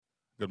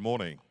Good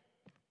morning.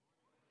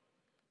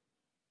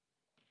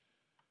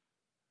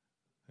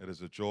 It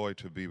is a joy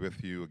to be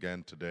with you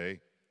again today.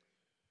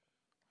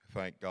 I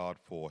thank God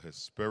for His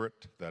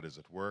Spirit that is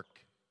at work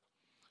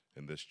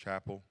in this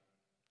chapel.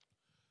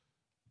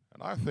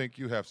 And I think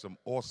you have some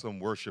awesome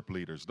worship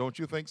leaders. Don't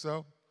you think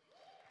so?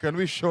 Can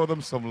we show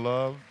them some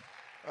love?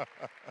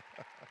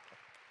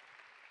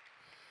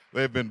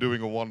 They've been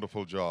doing a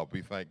wonderful job.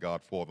 We thank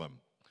God for them.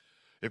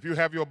 If you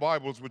have your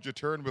Bibles, would you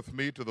turn with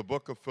me to the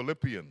book of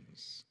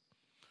Philippians?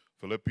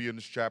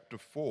 Philippians chapter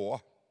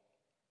 4.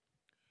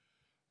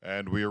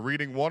 And we are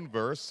reading one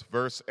verse,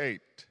 verse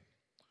 8.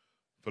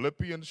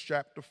 Philippians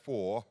chapter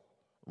 4,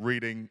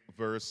 reading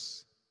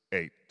verse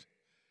 8.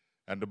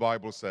 And the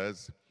Bible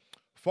says,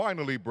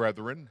 "Finally,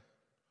 brethren,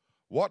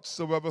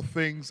 whatsoever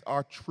things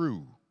are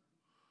true,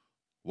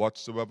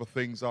 whatsoever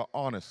things are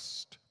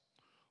honest,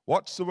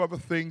 whatsoever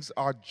things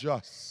are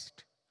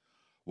just,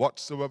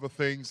 whatsoever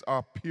things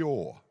are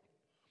pure,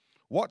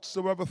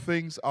 whatsoever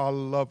things are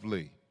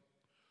lovely,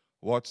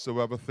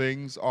 whatsoever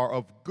things are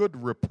of good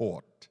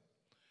report,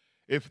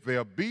 if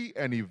there be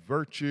any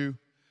virtue,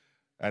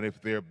 and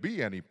if there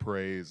be any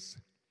praise,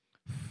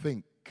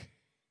 think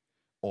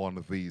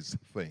on these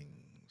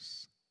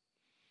things."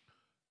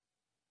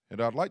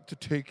 And I'd like to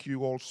take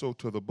you also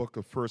to the book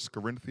of 1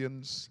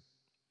 Corinthians.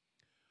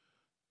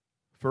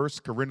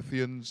 1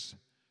 Corinthians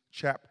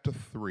chapter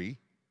 3.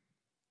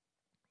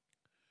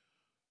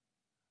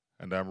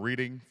 And I'm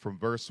reading from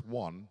verse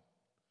 1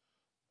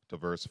 to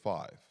verse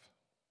 5.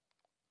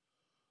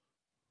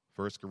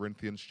 1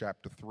 Corinthians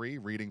chapter 3,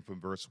 reading from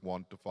verse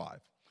 1 to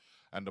 5.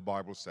 And the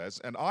Bible says,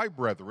 "And I,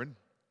 brethren,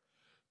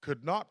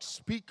 could not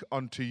speak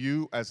unto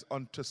you as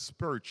unto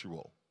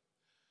spiritual,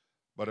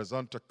 but as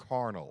unto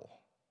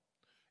carnal,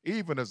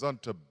 even as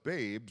unto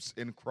babes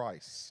in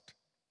Christ.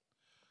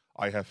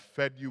 I have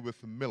fed you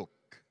with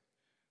milk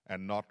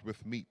and not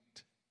with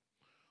meat.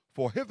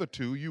 For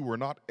hitherto you were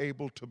not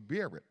able to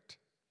bear it,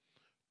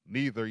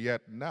 neither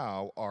yet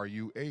now are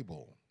you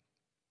able.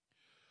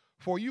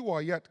 For you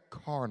are yet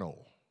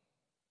carnal.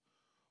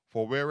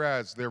 For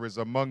whereas there is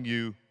among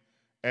you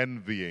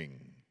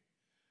envying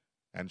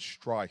and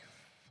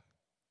strife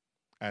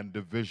and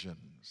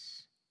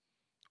divisions,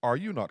 are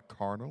you not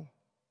carnal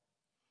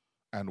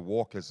and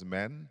walk as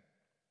men?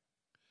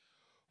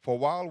 For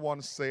while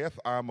one saith,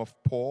 I am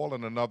of Paul,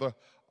 and another,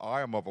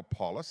 I am of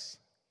Apollos,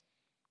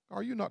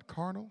 are you not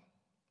carnal?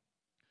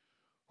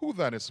 Who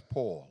then is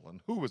Paul, and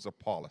who is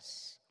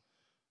Apollos?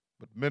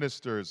 But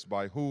ministers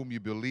by whom you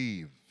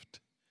believed,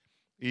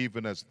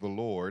 even as the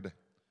Lord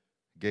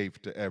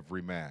gave to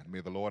every man." May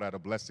the Lord add a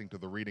blessing to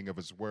the reading of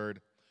His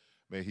word.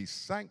 May He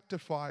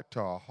sanctify to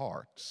our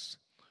hearts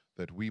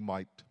that we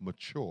might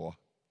mature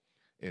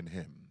in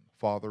Him.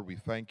 Father, we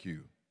thank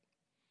you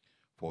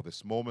for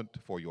this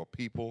moment, for your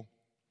people.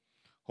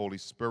 Holy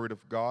Spirit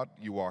of God,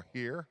 you are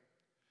here,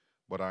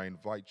 but I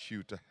invite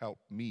you to help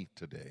me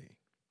today.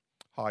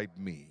 Hide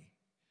me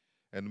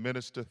and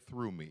minister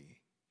through me.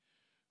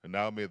 And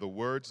now may the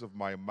words of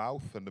my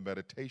mouth and the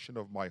meditation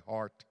of my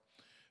heart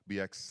be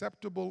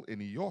acceptable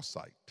in your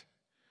sight,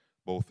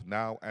 both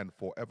now and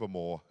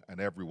forevermore. And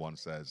everyone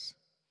says,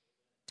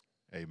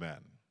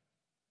 amen.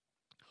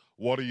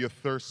 What are you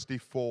thirsty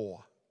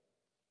for?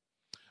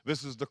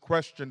 This is the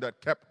question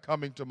that kept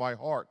coming to my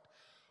heart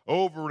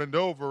over and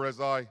over as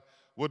I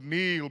would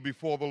kneel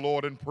before the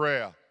Lord in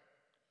prayer.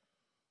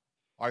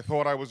 I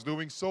thought I was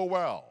doing so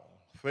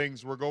well.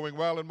 Things were going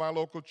well in my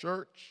local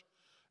church,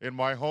 in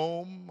my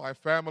home, my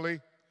family,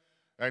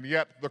 and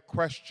yet the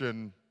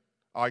question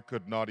I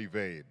could not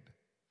evade.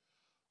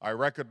 I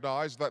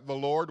recognized that the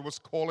Lord was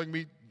calling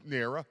me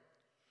nearer,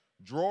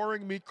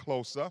 drawing me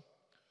closer,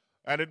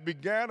 and it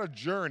began a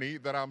journey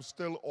that I'm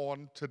still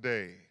on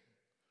today,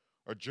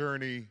 a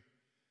journey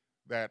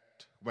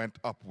that went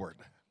upward.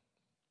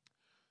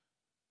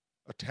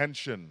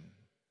 Attention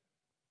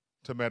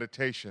to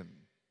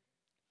meditation,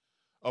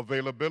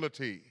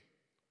 availability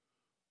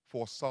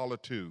for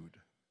solitude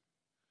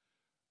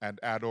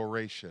and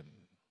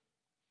adoration,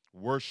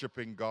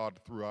 worshiping God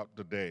throughout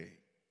the day.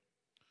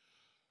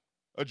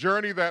 A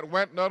journey that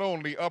went not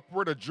only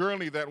upward, a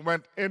journey that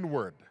went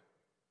inward.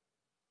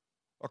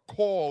 A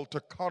call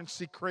to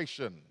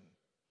consecration,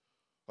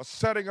 a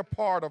setting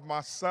apart of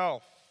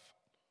myself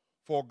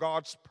for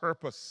God's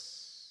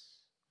purpose.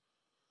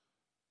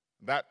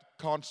 That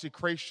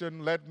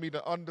consecration led me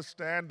to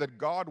understand that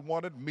God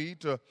wanted me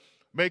to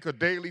make a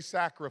daily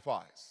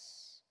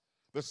sacrifice,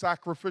 the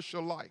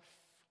sacrificial life.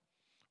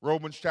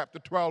 Romans chapter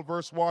 12,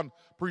 verse 1,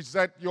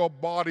 present your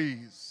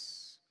bodies.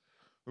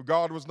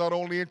 God was not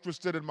only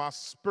interested in my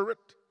spirit,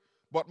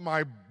 but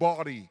my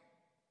body.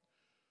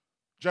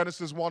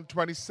 Genesis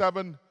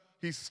 1:27,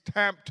 He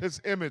stamped His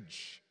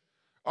image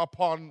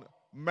upon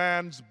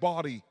man's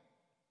body.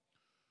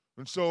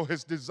 And so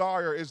His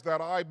desire is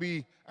that I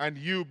be and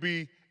you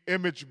be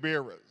image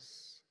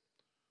bearers.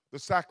 The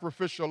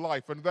sacrificial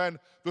life, and then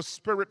the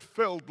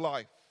spirit-filled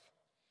life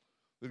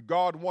that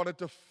God wanted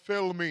to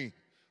fill me.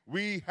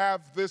 We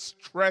have this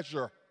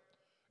treasure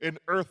in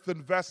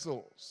earthen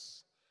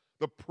vessels,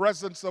 the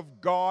presence of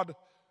God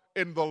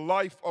in the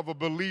life of a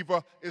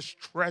believer is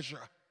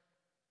treasure.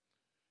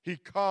 He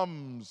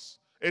comes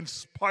in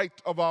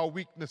spite of our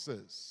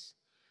weaknesses,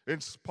 in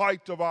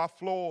spite of our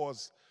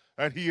flaws,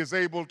 and he is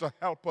able to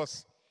help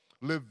us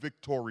live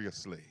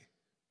victoriously.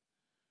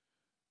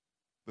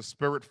 The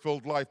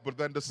Spirit-filled life, but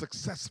then the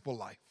successful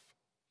life.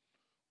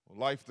 A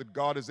life that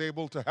God is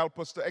able to help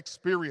us to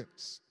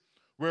experience,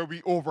 where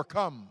we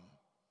overcome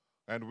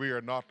and we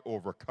are not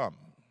overcome.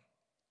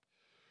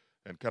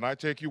 And can I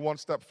take you one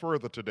step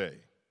further today?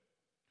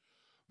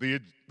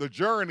 The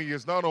journey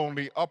is not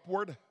only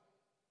upward,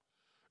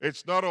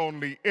 it's not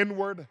only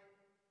inward,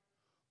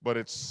 but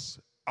it's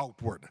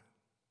outward.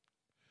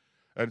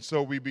 And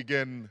so we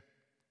begin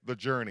the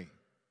journey.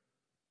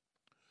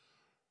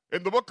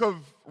 In the book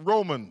of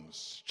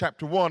Romans,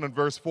 chapter 1 and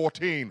verse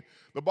 14,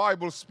 the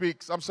Bible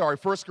speaks, 1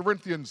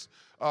 Corinthians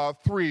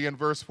 3 and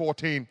verse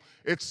 14,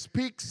 it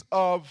speaks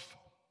of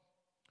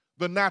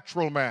the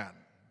natural man.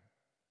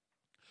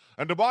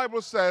 And the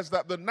Bible says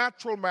that the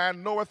natural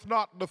man knoweth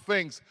not the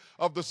things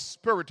of the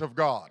Spirit of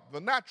God.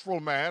 The natural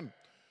man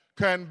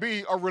can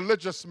be a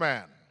religious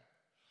man,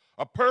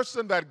 a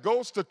person that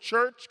goes to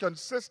church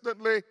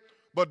consistently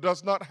but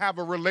does not have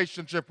a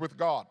relationship with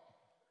God.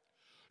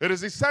 It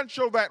is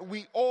essential that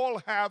we all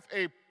have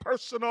a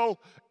personal,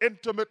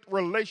 intimate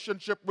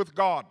relationship with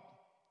God.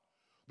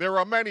 There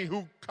are many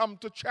who come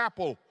to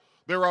chapel.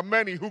 There are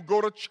many who go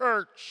to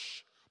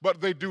church,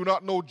 but they do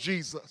not know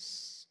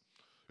Jesus.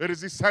 It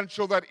is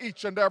essential that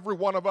each and every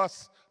one of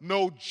us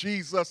know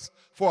Jesus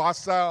for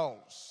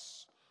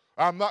ourselves.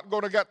 I'm not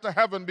going to get to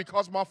heaven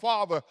because my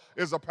father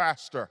is a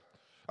pastor.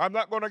 I'm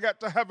not going to get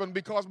to heaven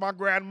because my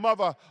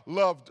grandmother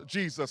loved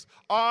Jesus.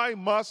 I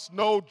must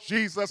know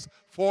Jesus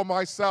for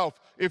myself.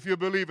 If you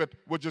believe it,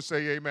 would you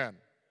say amen?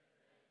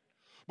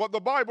 But the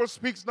Bible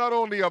speaks not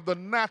only of the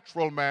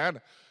natural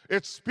man,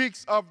 it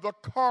speaks of the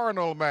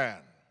carnal man.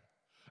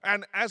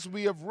 And as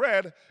we have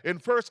read in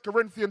 1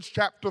 Corinthians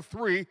chapter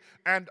 3,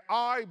 and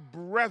I,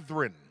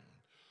 brethren,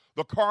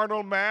 the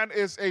carnal man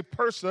is a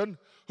person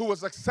who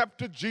has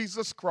accepted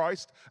Jesus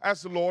Christ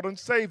as the Lord and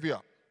Savior.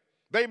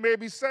 They may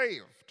be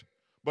saved,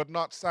 but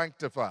not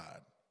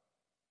sanctified.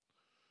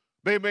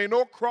 They may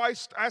know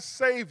Christ as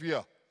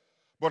Savior,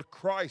 but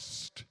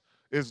Christ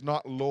is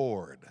not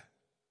Lord.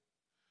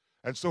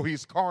 And so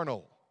he's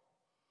carnal.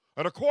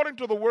 And according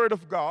to the Word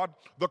of God,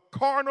 the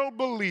carnal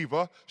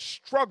believer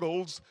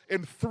struggles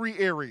in 3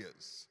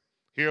 areas.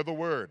 Hear the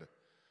word.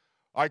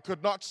 I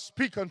could not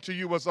speak unto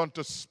you as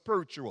unto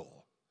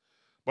spiritual,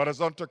 but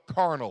as unto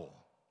carnal,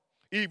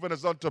 even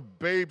as unto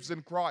babes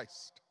in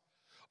Christ.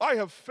 I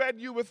have fed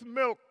you with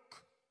milk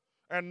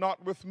and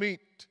not with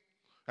meat.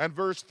 And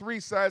verse 3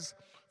 says,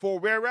 for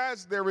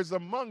whereas there is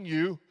among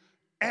you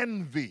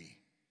envy,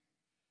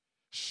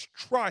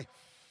 strife,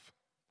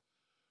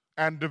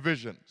 and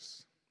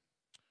divisions.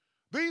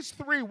 These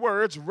 3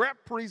 words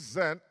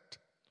represent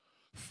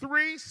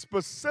 3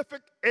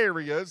 specific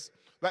areas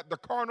that the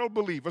carnal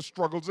believer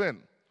struggles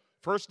in.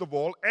 First of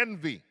all,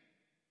 envy.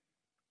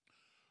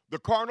 The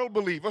carnal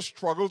believer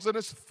struggles in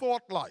his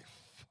thought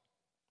life.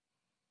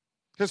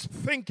 His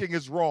thinking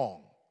is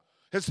wrong.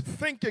 His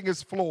thinking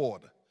is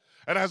flawed.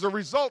 And as a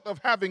result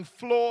of having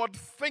flawed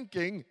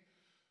thinking,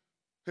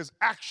 his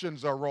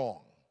actions are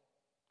wrong.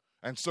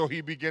 And so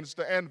he begins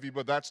to envy,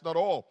 but that's not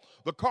all.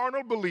 The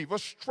carnal believer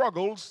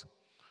struggles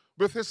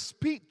with his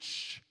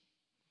speech.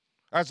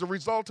 As a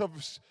result of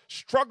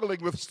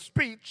struggling with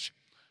speech,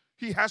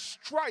 he has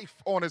strife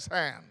on his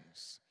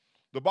hands.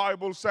 The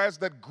Bible says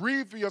that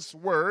grievous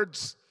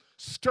words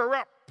stir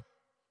up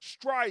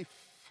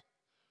strife.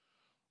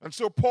 And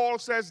so Paul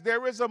says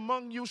there is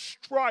among you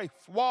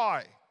strife.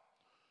 Why?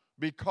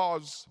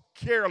 Because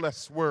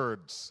careless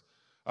words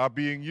are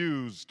being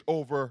used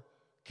over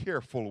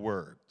careful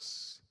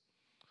words.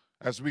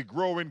 As we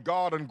grow in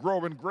God and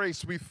grow in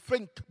grace, we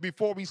think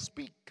before we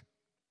speak,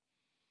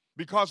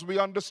 because we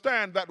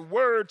understand that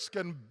words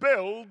can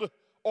build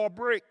or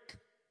break.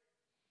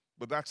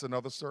 But that's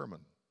another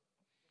sermon.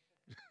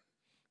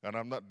 And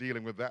I'm not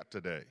dealing with that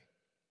today.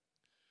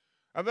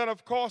 And then,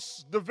 of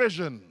course,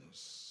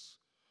 divisions.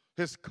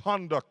 His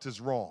conduct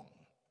is wrong.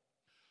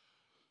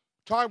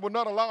 Time will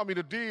not allow me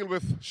to deal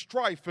with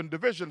strife and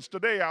divisions.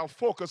 Today, I'll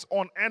focus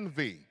on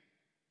envy.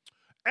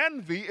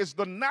 Envy is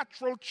the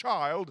natural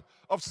child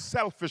of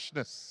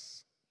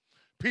selfishness.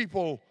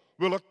 People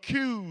will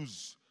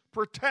accuse,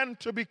 pretend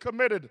to be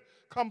committed,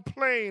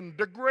 complain,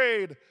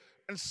 degrade,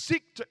 and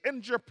seek to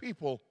injure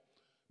people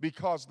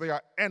because they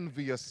are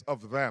envious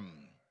of them.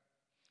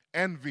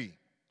 Envy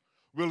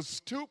will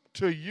stoop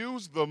to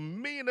use the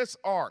meanest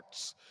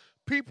arts.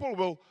 People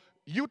will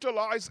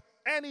utilize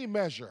any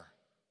measure,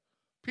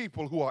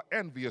 people who are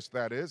envious,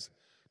 that is,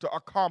 to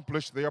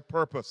accomplish their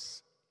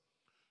purpose.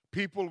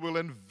 People will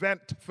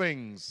invent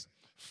things,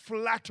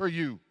 flatter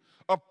you,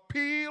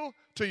 appeal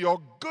to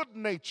your good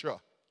nature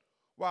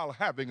while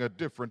having a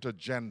different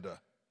agenda.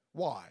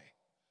 Why?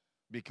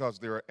 Because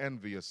they are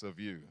envious of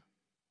you.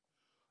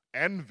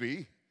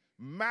 Envy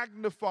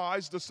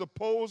magnifies the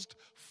supposed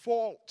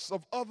faults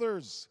of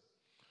others.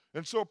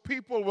 And so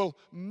people will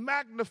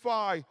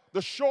magnify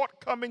the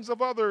shortcomings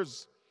of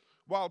others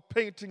while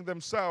painting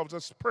themselves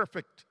as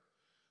perfect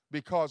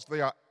because they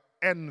are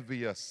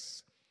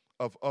envious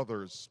of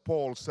others.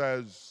 Paul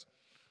says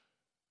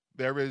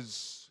there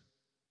is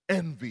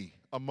envy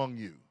among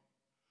you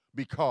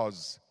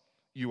because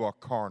you are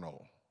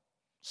carnal.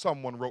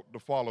 Someone wrote the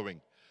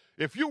following: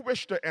 if you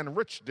wish to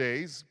enrich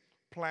days,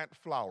 plant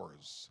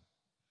flowers.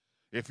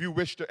 If you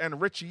wish to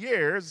enrich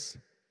years,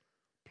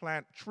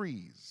 plant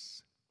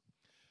trees.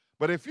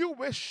 But if you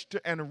wish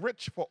to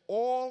enrich for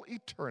all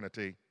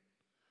eternity,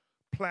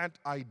 plant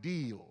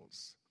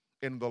ideals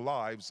in the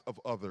lives of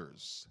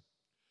others.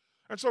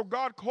 And so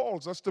God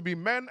calls us to be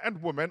men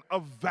and women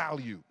of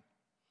value.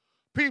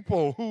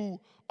 People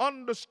who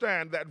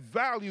understand that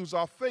values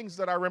are things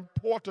that are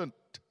important,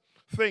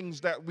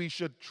 things that we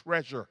should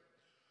treasure.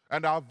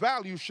 And our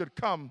values should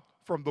come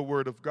from the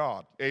Word of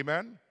God.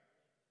 Amen?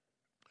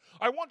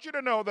 I want you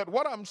to know that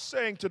what I'm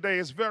saying today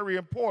is very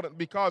important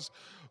because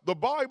the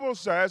Bible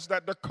says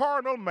that the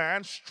carnal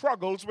man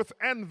struggles with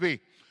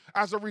envy.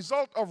 As a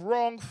result of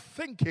wrong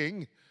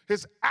thinking,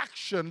 his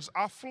actions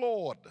are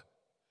flawed.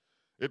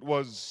 It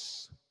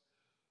was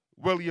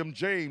William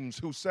James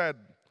who said,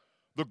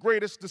 "The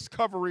greatest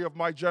discovery of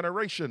my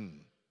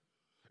generation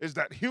is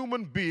that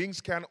human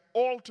beings can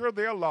alter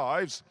their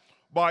lives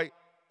by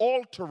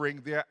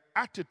altering their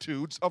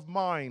attitudes of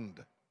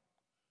mind."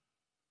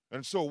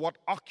 And so what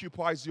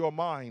occupies your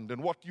mind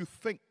and what you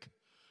think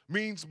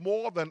means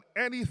more than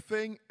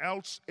anything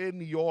else in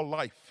your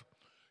life.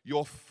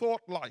 Your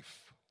thought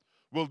life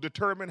will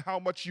determine how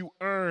much you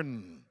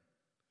earn,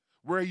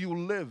 where you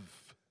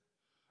live,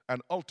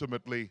 and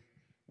ultimately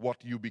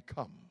what you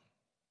become.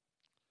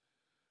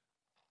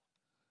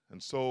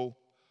 And so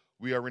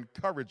we are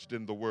encouraged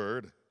in the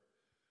Word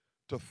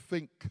to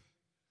think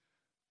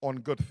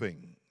on good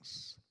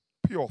things,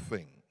 pure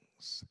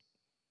things.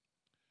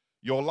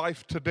 Your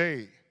life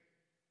today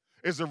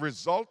is a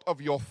result of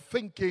your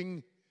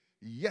thinking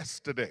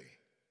yesterday.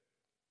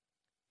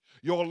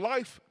 Your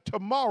life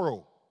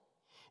tomorrow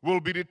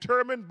will be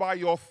determined by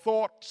your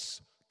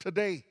thoughts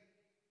today.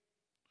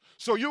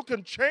 So you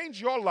can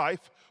change your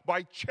life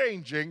by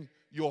changing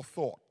your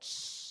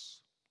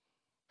thoughts.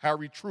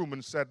 Harry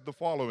Truman said the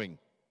following: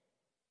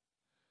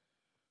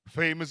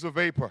 fame is a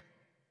vapor,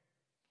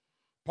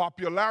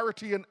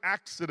 popularity an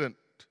accident,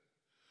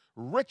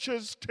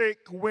 riches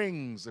take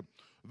wings.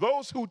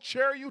 Those who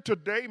cheer you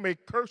today may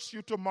curse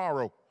you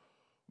tomorrow.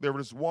 There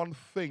is one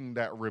thing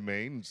that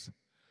remains,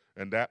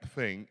 and that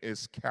thing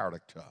is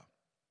character.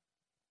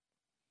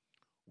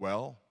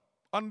 Well,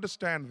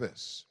 understand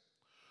this.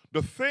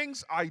 The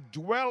things I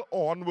dwell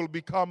on will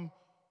become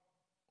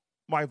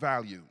my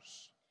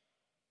values,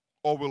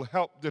 or will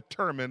help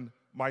determine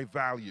my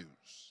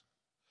values.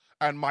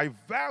 And my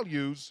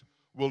values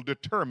will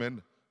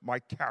determine my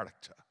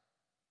character.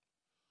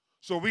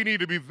 So we need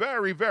to be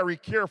very, very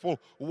careful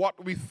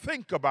what we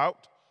think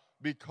about,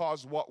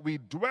 because what we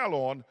dwell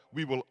on,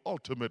 we will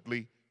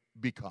ultimately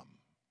become.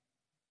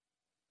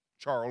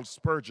 Charles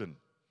Spurgeon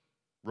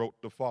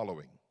wrote the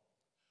following: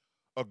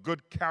 a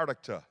good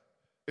character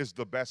is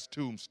the best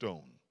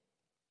tombstone.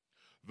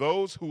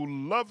 Those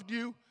who loved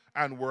you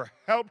and were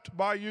helped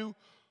by you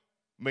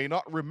may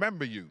not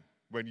remember you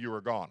when you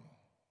are gone,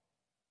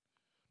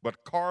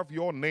 but carve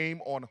your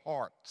name on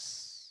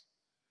hearts,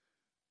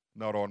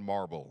 not on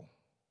marble.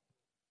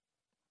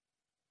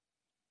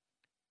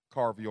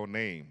 Carve your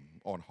name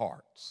on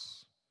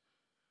hearts,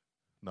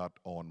 not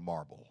on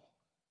marble.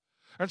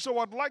 And so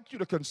I'd like you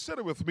to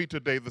consider with me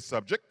today the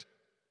subject,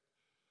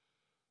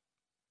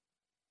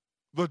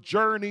 the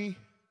journey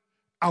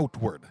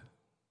outward.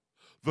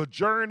 The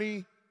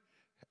journey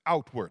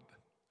outward.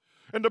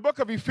 In the book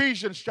of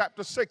Ephesians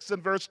chapter 6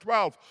 and verse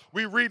 12,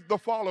 we read the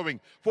following: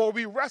 for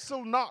we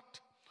wrestle not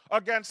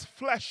against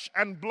flesh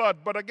and blood,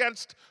 but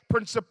against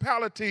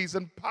principalities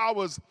and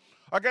powers,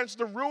 against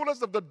the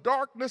rulers of the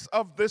darkness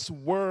of this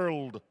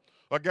world,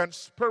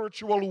 against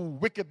spiritual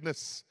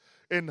wickedness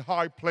in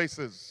high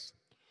places.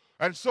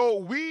 And so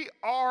we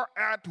are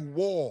at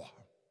war,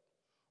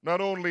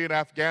 not only in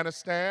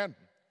Afghanistan,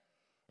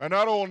 and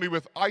not only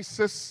with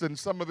ISIS and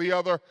some of the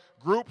other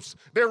groups.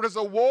 There is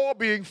a war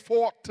being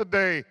fought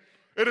today.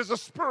 It is a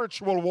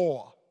spiritual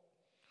war.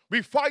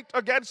 We fight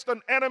against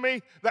an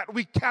enemy that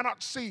we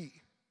cannot see,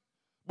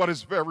 but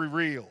is very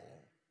real.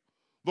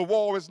 The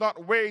war is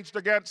not waged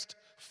against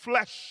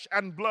flesh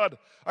and blood,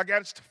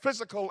 against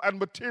physical and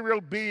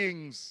material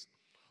beings.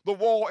 The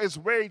war is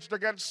waged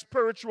against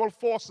spiritual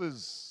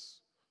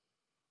forces.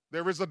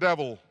 There is a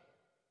devil.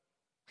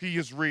 He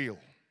is real.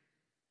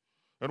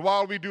 And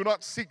while we do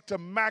not seek to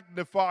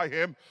magnify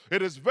him,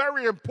 it is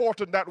very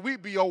important that we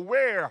be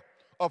aware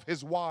of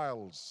his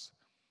wiles,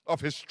 of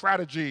his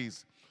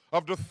strategies,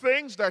 of the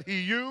things that he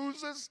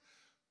uses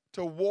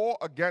to war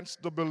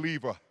against the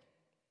believer.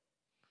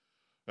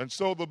 And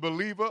so the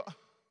believer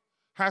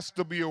has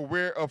to be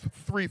aware of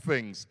three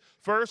things.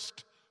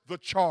 First, the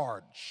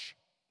charge.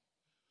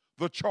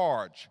 The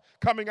charge.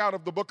 Coming out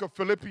of the book of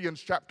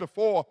Philippians chapter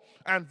 4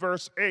 and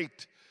verse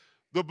 8,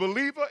 the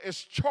believer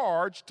is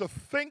charged to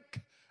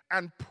think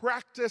and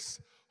practice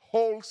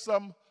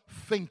wholesome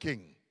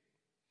thinking.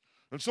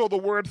 And so the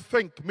word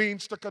think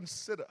means to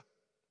consider,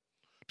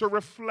 to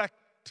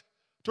reflect,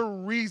 to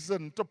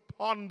reason, to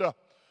ponder.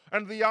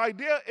 And the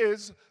idea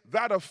is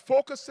that of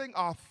focusing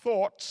our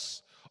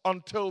thoughts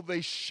until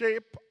they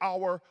shape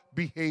our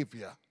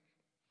behavior.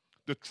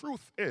 The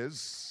truth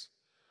is,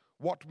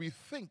 what we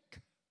think,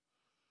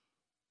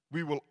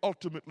 we will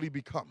ultimately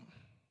become.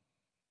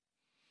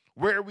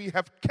 Where we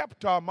have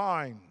kept our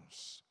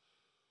minds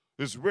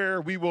is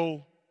where we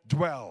will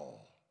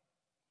dwell.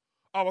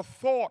 Our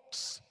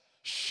thoughts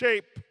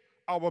shape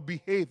our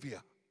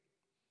behavior.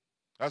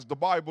 As the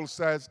Bible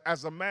says,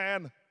 as a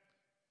man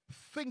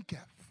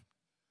thinketh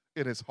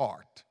in his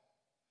heart,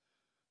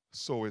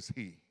 so is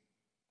he.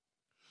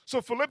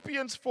 So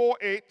Philippians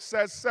 4:8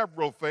 says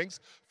several things.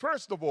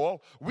 First of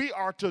all, we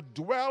are to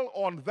dwell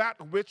on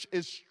that which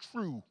is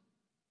true,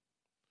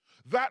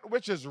 that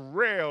which is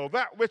real,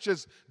 that which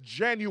is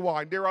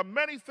genuine. There are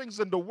many things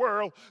in the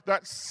world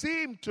that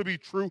seem to be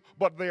true,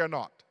 but they are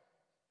not.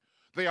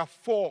 They are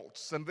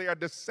false and they are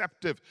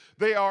deceptive.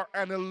 They are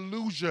an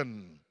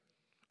illusion,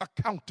 a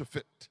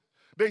counterfeit.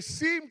 They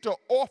seem to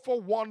offer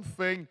one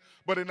thing,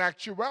 but in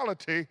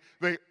actuality,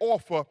 they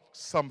offer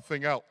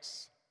something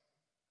else.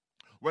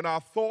 When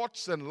our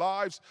thoughts and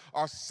lives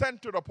are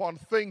centered upon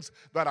things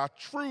that are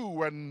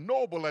true and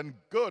noble and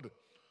good,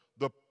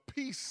 the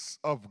peace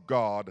of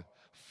God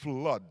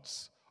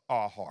floods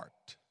our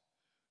heart.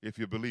 If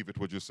you believe it,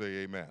 would you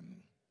say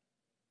amen?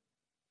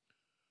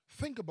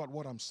 Think about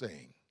what I'm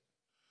saying.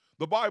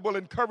 The Bible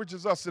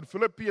encourages us in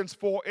Philippians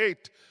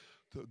 4:8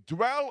 to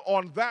dwell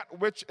on that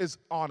which is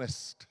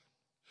honest,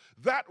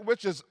 that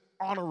which is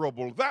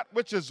honorable, that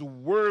which is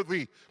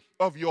worthy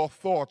of your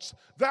thoughts,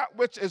 that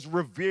which is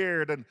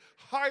revered and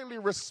highly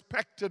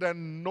respected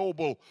and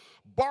noble.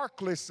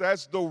 Barclay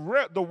says the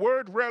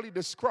word rarely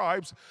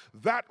describes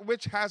that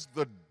which has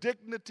the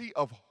dignity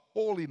of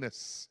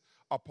holiness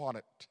upon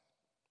it.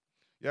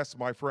 Yes,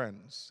 my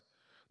friends,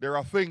 there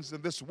are things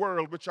in this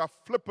world which are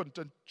flippant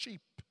and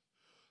cheap,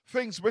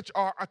 things which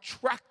are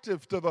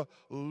attractive to the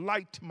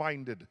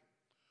light-minded.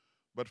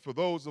 But for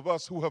those of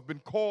us who have been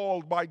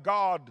called by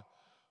God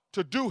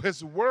to do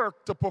his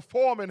work, to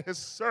perform in his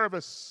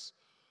service,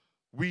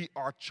 we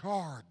are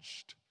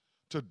charged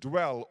to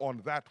dwell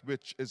on that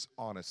which is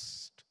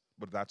honest.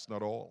 But that's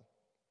not all.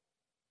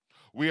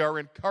 We are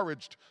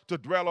encouraged to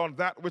dwell on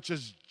that which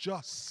is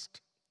just,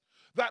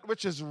 that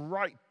which is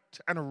right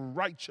and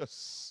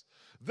righteous,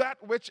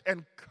 that which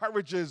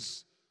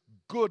encourages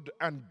good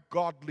and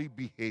godly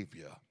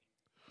behavior.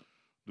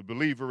 The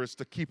believer is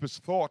to keep his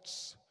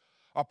thoughts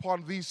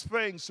upon these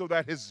things so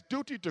that his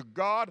duty to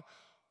God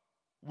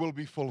will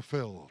be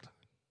fulfilled.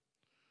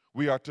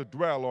 We are to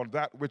dwell on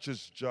that which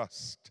is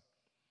just,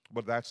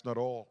 but that's not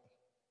all.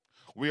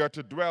 We are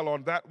to dwell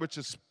on that which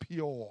is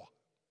pure,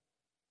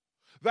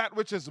 that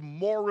which is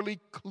morally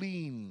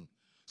clean,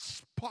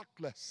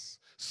 spotless,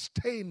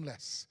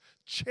 stainless,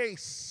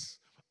 chaste,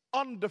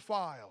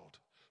 undefiled,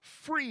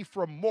 free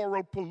from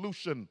moral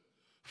pollution,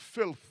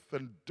 filth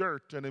and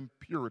dirt and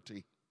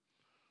impurity.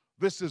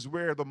 This is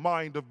where the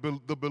mind of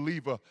the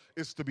believer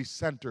is to be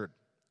centered.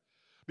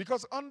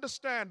 Because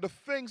understand, the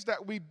things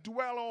that we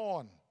dwell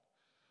on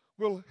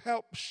will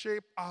help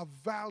shape our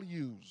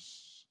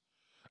values,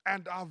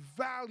 and our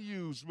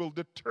values will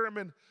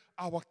determine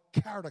our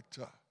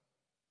character.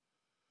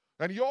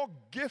 And your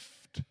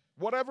gift,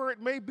 whatever it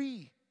may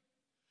be,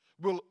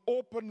 will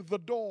open the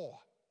door,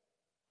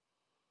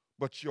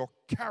 but your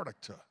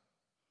character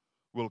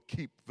will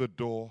keep the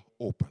door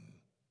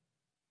open.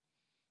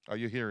 Are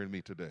you hearing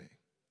me today?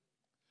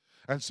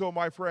 And so,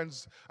 my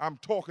friends, I'm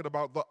talking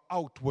about the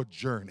outward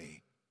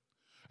journey.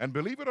 And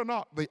believe it or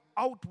not, the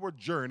outward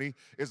journey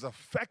is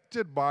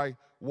affected by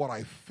what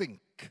I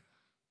think.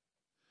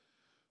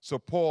 So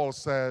Paul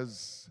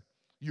says,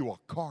 you are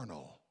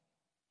carnal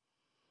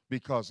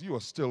because you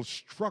are still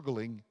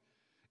struggling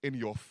in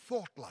your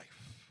thought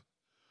life.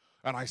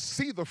 And I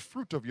see the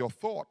fruit of your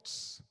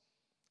thoughts,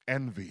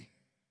 envy.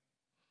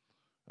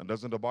 And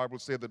doesn't the Bible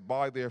say that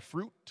by their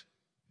fruit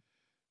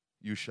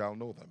you shall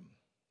know them?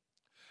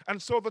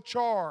 And so the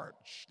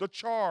charge,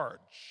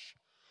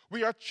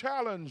 we are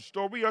challenged,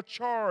 or we are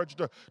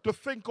charged to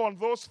think on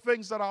those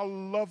things that are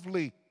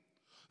lovely,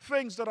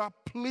 things that are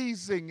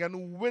pleasing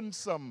and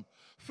winsome,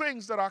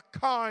 things that are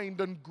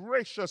kind and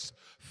gracious,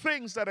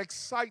 things that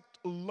excite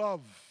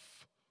love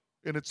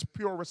in its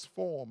purest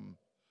form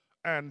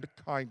and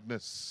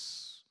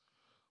kindness.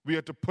 We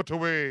are to put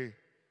away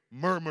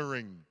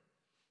murmuring,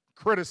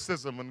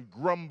 criticism and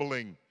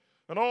grumbling,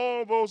 and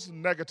all those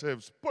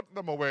negatives, put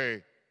them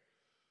away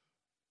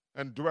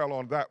and dwell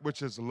on that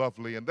which is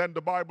lovely. And then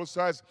the Bible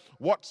says,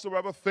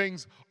 whatsoever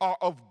things are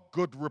of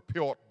good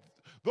report,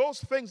 those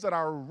things that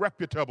are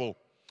reputable,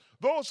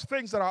 those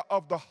things that are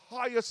of the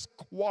highest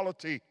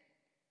quality.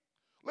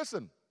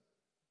 Listen,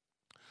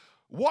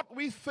 what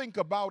we think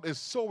about is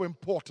so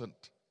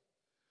important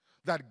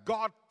that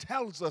God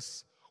tells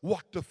us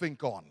what to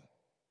think on.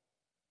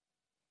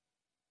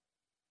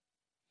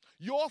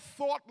 Your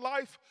thought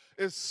life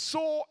is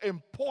so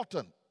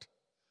important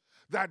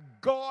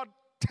that God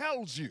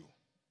tells you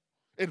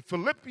in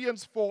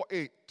Philippians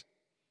 4:8,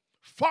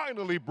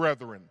 finally,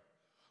 brethren,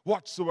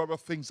 whatsoever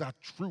things are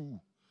true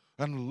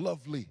and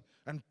lovely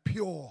and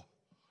pure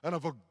and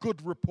of a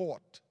good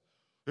report,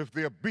 if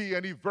there be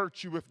any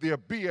virtue, if there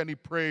be any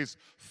praise,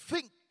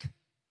 think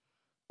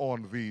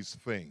on these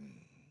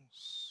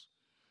things.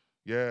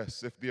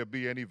 Yes, if there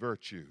be any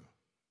virtue,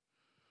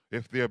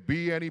 if there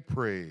be any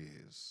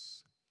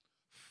praise,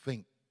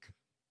 think.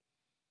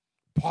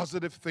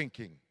 Positive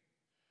thinking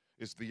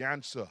is the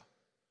answer.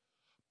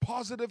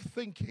 Positive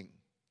thinking,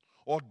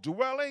 or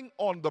dwelling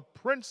on the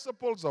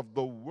principles of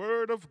the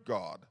Word of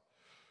God,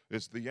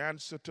 is the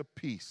answer to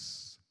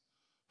peace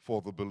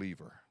for the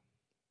believer.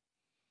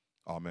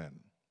 Amen.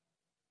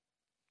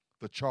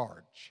 The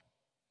charge.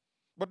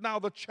 But now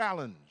the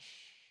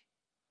challenge.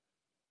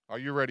 Are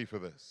you ready for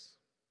this?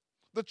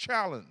 The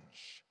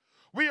challenge.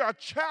 We are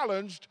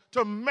challenged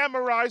to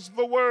memorize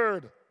the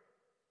Word.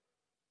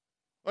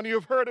 And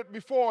you've heard it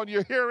before and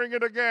you're hearing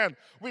it again.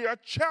 We are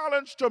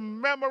challenged to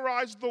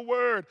memorize the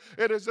Word.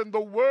 It is in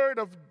the Word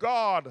of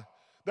God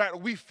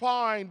that we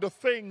find the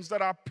things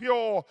that are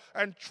pure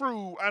and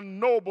true and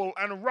noble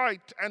and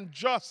right and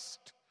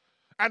just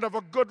and of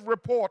a good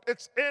report.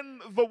 It's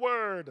in the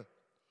Word.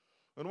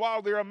 And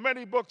while there are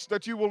many books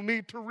that you will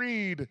need to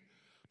read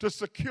to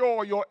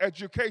secure your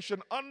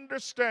education,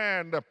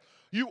 understand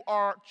you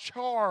are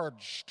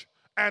charged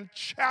and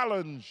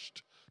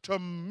challenged to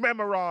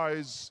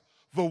memorize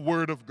the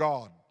Word of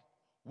God.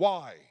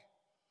 Why?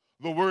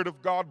 The Word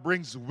of God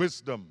brings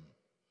wisdom.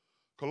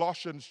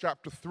 Colossians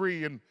chapter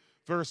 3 and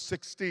verse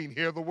 16,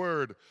 hear the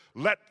word.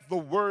 Let the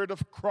word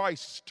of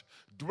Christ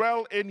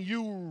dwell in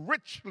you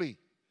richly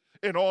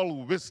in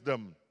all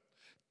wisdom,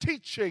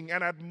 teaching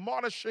and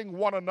admonishing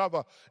one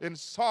another in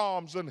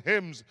psalms and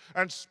hymns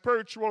and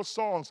spiritual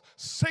songs,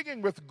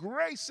 singing with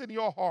grace in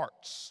your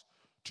hearts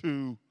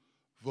to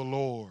the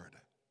Lord.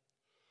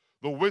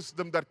 The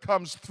wisdom that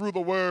comes through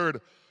the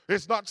word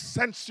is not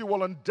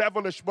sensual and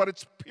devilish, but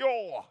it's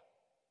pure.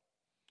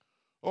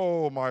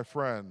 Oh, my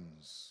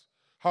friends,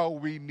 how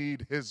we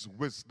need his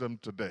wisdom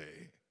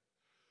today.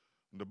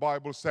 And the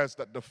Bible says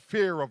that the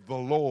fear of the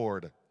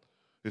Lord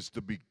is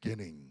the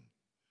beginning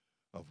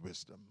of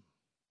wisdom.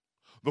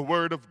 The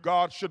word of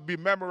God should be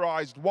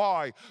memorized.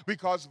 Why?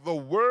 Because the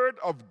word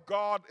of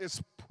God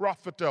is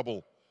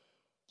profitable.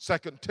 2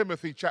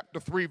 Timothy chapter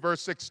 3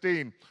 verse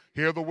 16.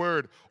 Hear the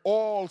word.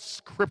 All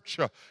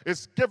scripture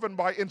is given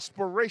by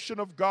inspiration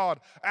of God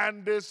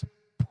and is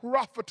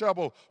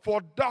profitable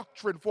for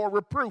doctrine, for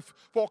reproof,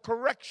 for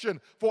correction,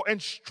 for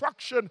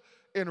instruction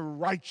in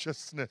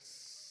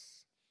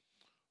righteousness.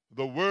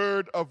 The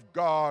word of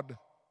God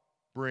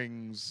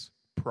brings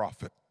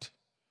profit.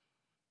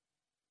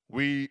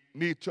 We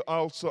need to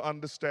also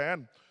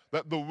understand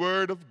that the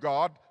word of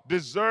God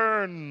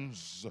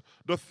discerns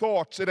the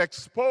thoughts. It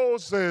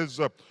exposes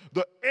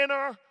the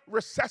inner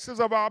recesses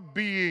of our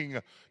being.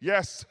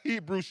 Yes,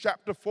 Hebrews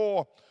chapter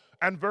 4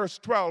 and verse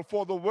 12.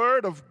 For the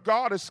word of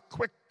God is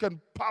quick and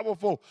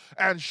powerful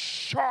and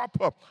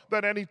sharper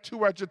than any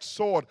two-edged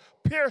sword,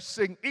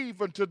 piercing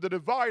even to the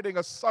dividing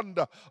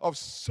asunder of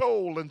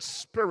soul and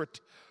spirit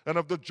and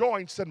of the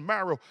joints and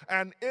marrow,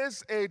 and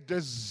is a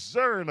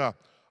discerner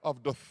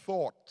of the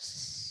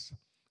thoughts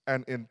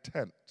and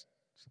intent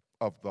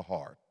of the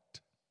heart.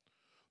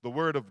 The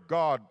word of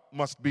God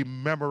must be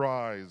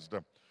memorized.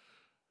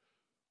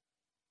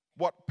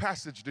 What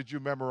passage did you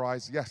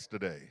memorize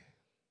yesterday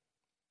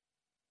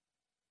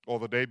or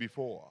the day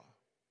before?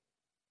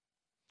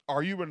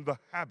 Are you in the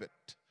habit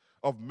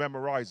of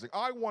memorizing?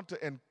 I want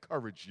to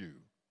encourage you.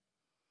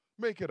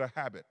 Make it a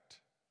habit.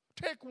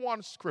 Take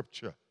one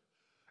scripture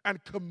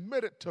and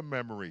commit it to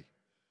memory.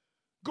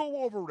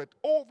 Go over it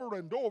over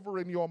and over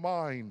in your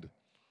mind.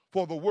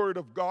 For the word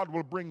of God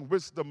will bring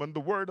wisdom, and the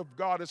word of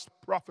God is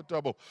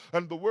profitable,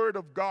 and the word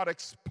of God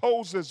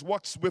exposes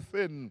what's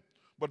within.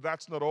 But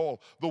that's not all.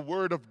 The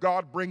word of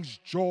God brings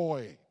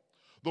joy.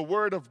 The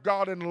word of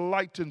God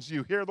enlightens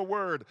you. Hear the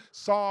word.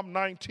 Psalm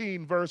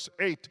 19 verse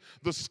 8.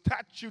 The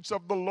statutes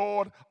of the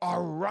Lord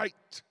are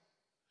right,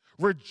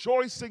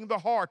 rejoicing the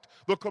heart.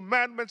 The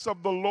commandments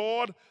of the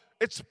Lord,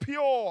 it's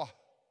pure,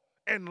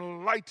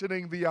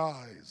 enlightening the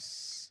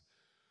eyes.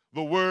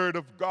 The word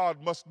of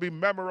God must be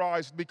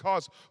memorized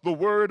because the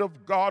word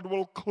of God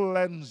will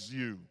cleanse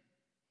you.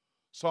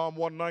 Psalm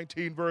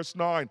 119 verse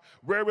 9.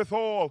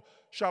 Wherewithal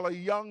shall a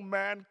young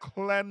man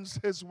cleanse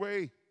his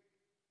way?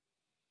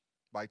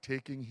 By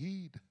taking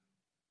heed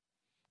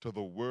to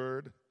the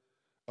word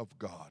of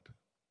God.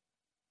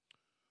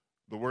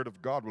 The word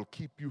of God will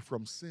keep you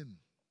from sin.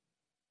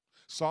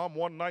 Psalm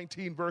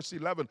 119 verse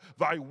 11.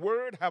 Thy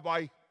word have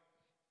I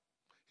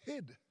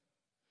hid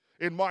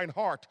in mine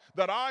heart,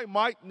 that I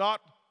might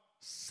not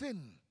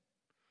sin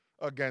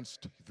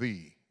against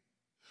thee.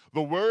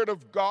 The word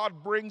of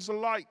God brings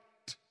light.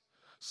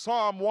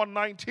 Psalm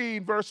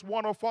 119 verse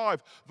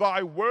 105.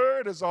 Thy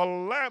word is a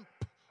lamp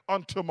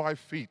unto my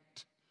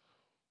feet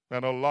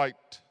and a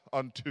light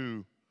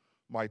unto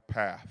my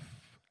path.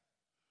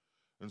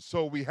 And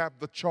so we have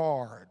the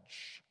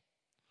charge.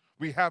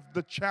 We have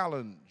the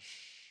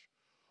challenge.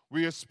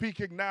 We are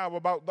speaking now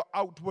about the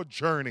outward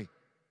journey.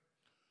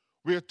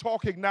 We are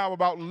talking now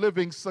about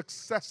living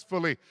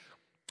successfully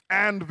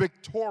and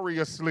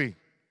victoriously.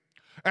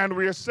 And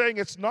we are saying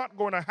it's not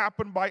going to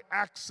happen by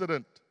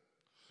accident.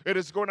 It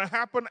is going to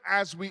happen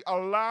as we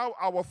allow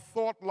our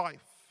thought life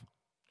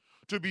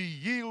to be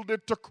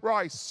yielded to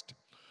Christ,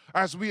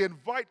 as we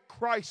invite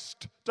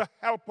Christ to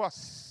help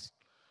us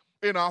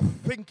in our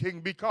thinking,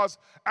 because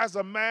as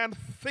a man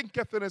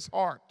thinketh in his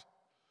heart,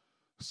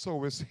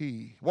 so is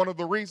he. One of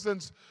the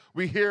reasons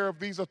we hear of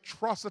these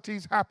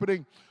atrocities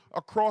happening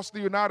across the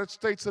United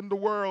States and the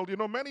world,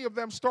 many of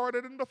them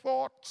started in the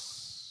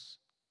thoughts.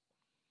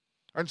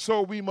 And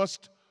so we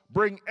must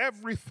bring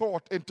every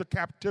thought into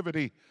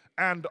captivity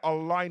and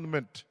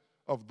alignment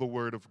of the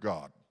Word of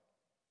God.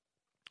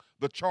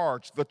 The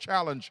charge, the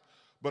challenge,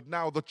 but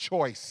now the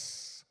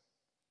choice.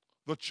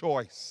 The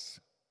choice.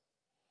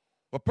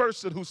 A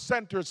person who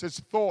centers his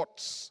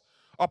thoughts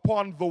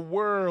upon the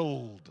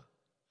world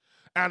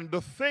and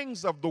the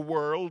things of the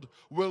world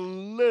will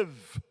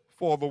live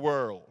for the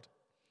world.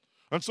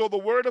 And so the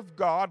Word of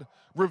God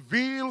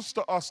reveals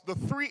to us the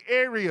three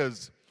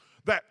areas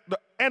that the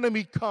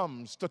enemy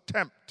comes to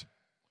tempt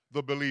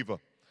the believer.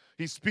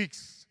 He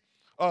speaks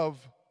of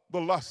the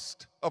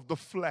lust of the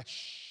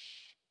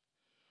flesh.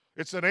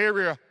 It's an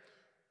area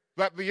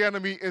that the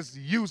enemy is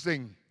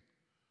using,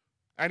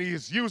 and he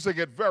is using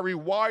it very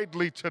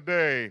widely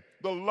today.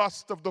 The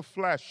lust of the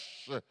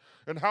flesh.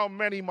 And how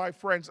many, my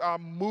friends, are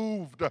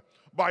moved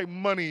by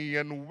money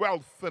and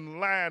wealth and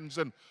lands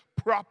and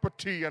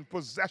property and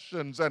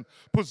possessions and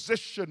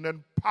position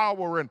and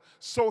power and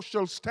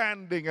social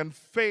standing and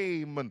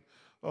fame and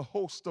a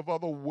host of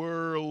other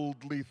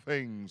worldly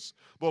things.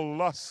 The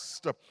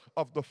lust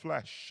of the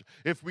flesh.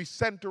 If we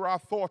center our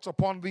thoughts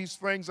upon these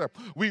things,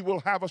 we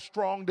will have a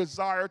strong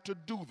desire to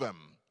do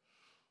them.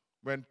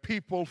 When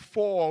people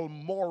fall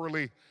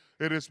morally,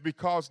 it is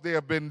because they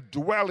have been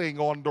dwelling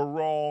on the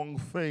wrong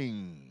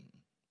thing.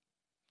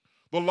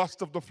 The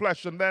lust of the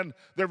flesh, and then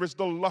there is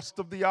the lust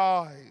of the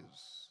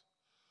eyes.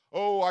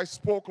 Oh, I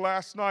spoke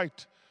last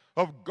night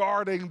of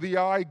guarding the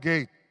eye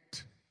gate.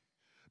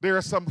 There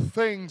are some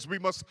things we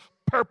must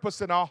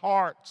purpose in our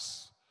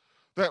hearts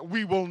that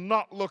we will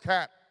not look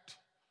at.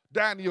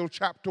 Daniel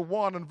chapter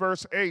 1 and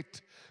verse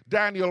 8,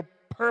 Daniel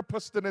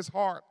purposed in his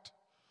heart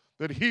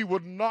that he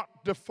would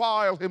not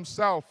defile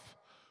himself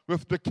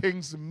with the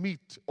king's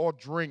meat or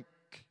drink.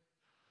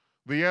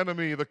 The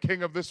enemy, the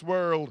king of this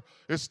world,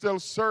 is still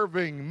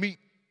serving meat,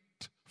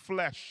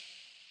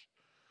 flesh.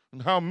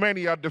 And how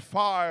many are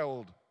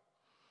defiled?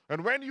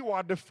 And when you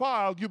are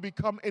defiled, you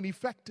become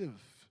ineffective.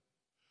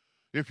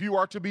 If you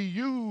are to be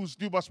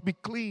used, you must be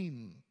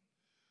clean.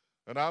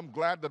 And I'm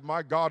glad that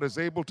my God is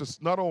able to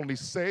not only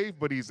save,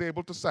 but he's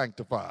able to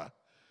sanctify.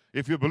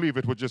 If you believe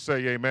it, would you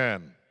say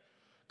amen?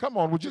 Come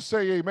on, would you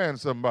say amen,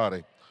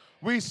 somebody?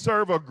 We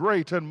serve a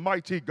great and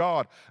mighty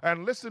God.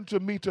 And listen to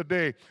me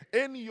today.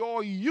 In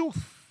your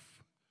youth,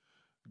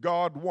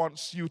 God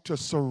wants you to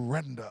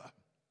surrender,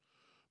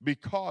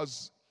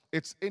 because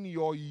it's in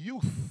your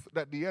youth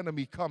that the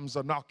enemy comes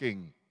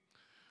a-knocking.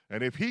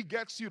 And if he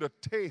gets you to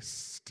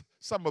taste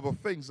some of the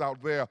things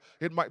out there,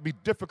 it might be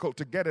difficult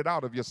to get it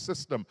out of your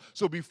system.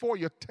 So before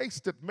you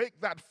taste it,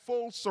 make that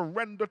full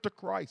surrender to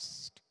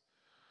Christ,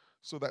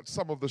 so that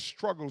some of the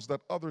struggles that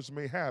others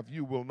may have,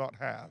 you will not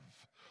have.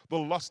 The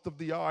lust of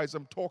the eyes,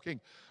 I'm talking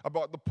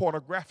about the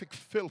pornographic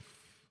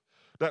filth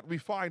that we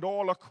find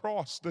all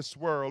across this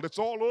world. It's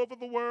all over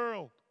the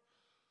world.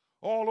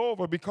 All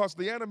over, because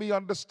the enemy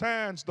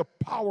understands the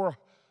power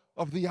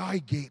of the eye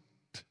gate.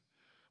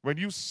 When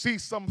you see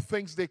some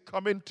things, they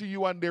come into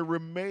you and they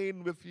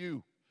remain with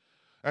you.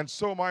 And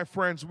so, my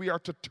friends, we are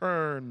to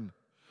turn.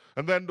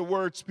 And then the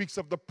word speaks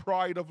of the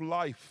pride of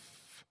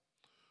life.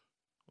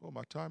 Oh,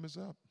 my time is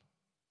up.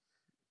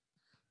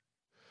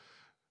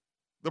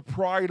 The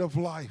pride of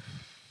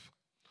life,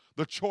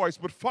 the choice,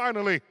 but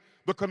finally,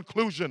 the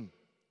conclusion.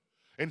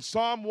 In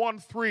Psalm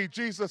 1:3,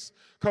 Jesus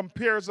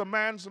compares a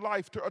man's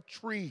life to a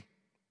tree.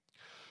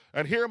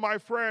 And here, my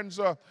friends,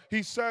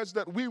 he says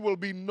that we will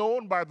be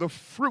known by the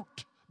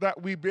fruit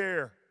that we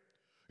bear.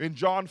 In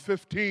John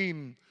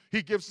 15,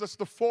 he gives us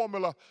the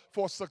formula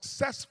for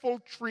successful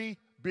tree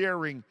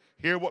bearing.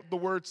 Hear what the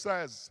word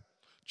says.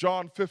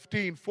 John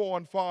 15, 4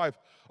 and 5.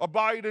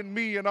 Abide in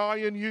me and I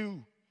in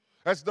you.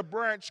 As the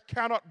branch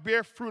cannot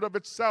bear fruit of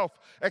itself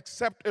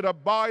except it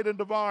abide in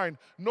the vine,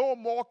 no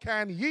more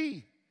can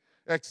ye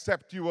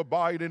except you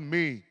abide in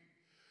me.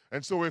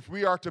 And so if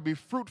we are to be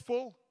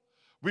fruitful,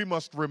 we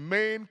must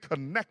remain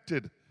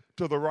connected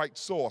to the right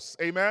source.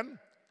 Amen?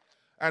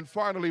 And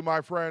finally, my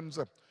friends,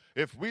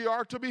 if we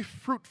are to be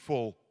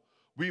fruitful,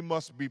 we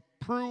must be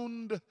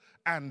pruned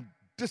and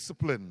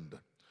disciplined.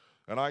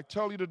 And I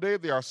tell you today,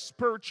 there are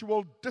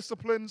spiritual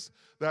disciplines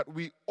that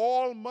we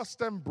all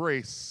must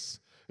embrace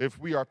if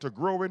we are to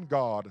grow in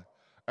God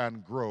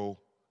and grow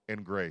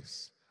in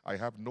grace. I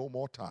have no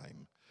more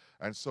time.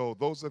 And so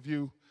those of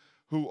you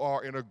who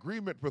are in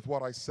agreement with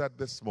what I said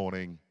this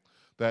morning,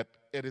 that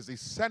it is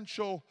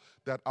essential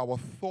that our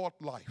thought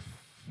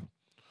life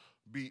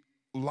be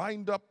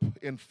lined up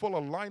in full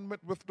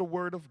alignment with the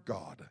Word of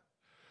God,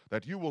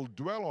 that you will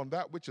dwell on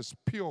that which is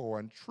pure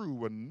and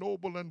true and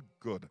noble and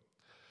good.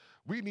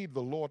 We need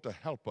the Lord to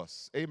help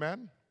us,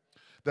 amen,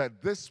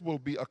 that this will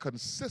be a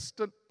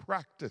consistent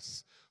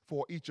practice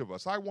for each of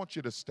us. I want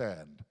you to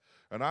stand,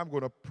 and I'm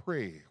going to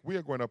pray. We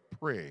are going to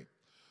pray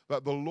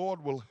that the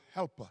Lord will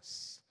help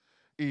us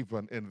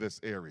even in this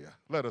area.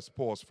 Let us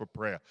pause for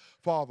prayer.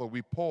 Father,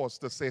 we pause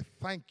to say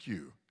thank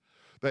you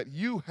that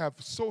you have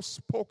so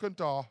spoken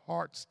to our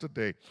hearts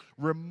today,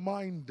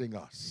 reminding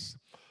us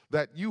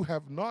that you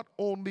have not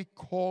only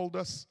called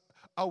us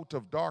out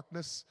of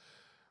darkness,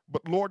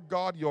 but Lord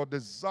God, your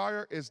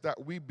desire is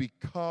that we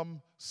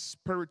become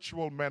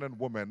spiritual men and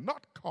women,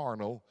 not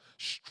carnal,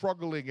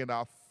 struggling in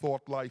our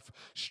thought life,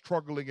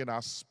 struggling in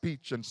our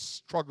speech, and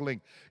struggling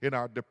in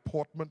our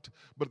deportment,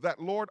 but that,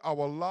 Lord,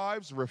 our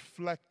lives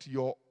reflect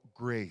your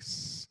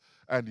grace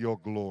and your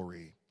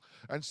glory.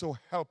 And so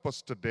help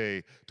us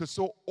today to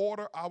so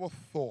order our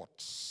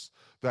thoughts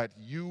that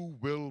you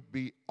will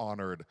be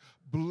honored.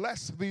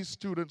 Bless these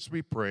students,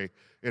 we pray,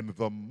 in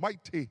the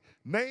mighty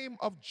name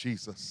of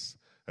Jesus.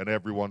 And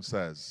everyone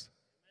says,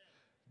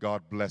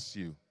 God bless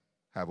you.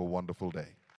 Have a wonderful day.